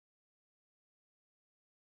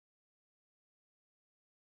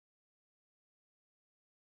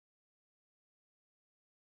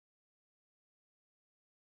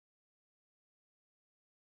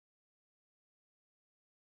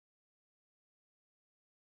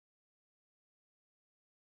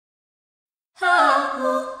When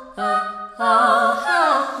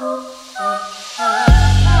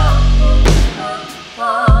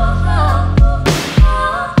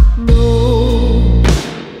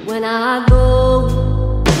I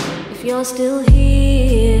go, if you're still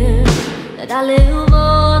here, that I live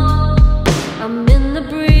on. I'm in the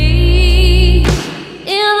breeze,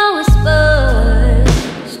 in the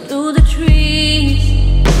whispers, through the trees,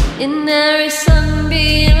 in every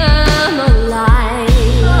sunbeam I'm alive.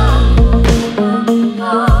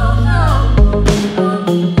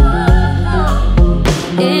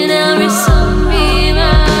 In every sunbeam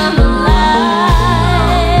I'm alive.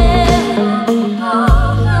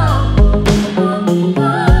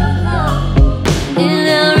 In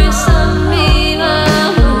every sunbeam I'm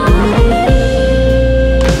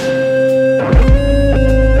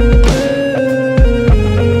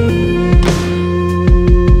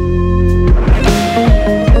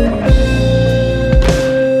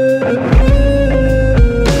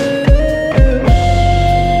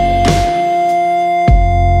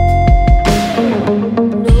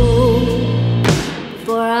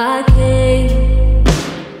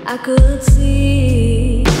I could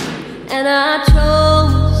see, and I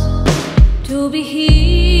chose to be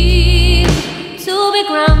here, to be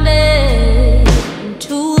grounded, and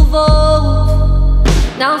to evolve.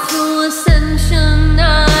 Now through ascension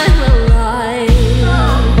I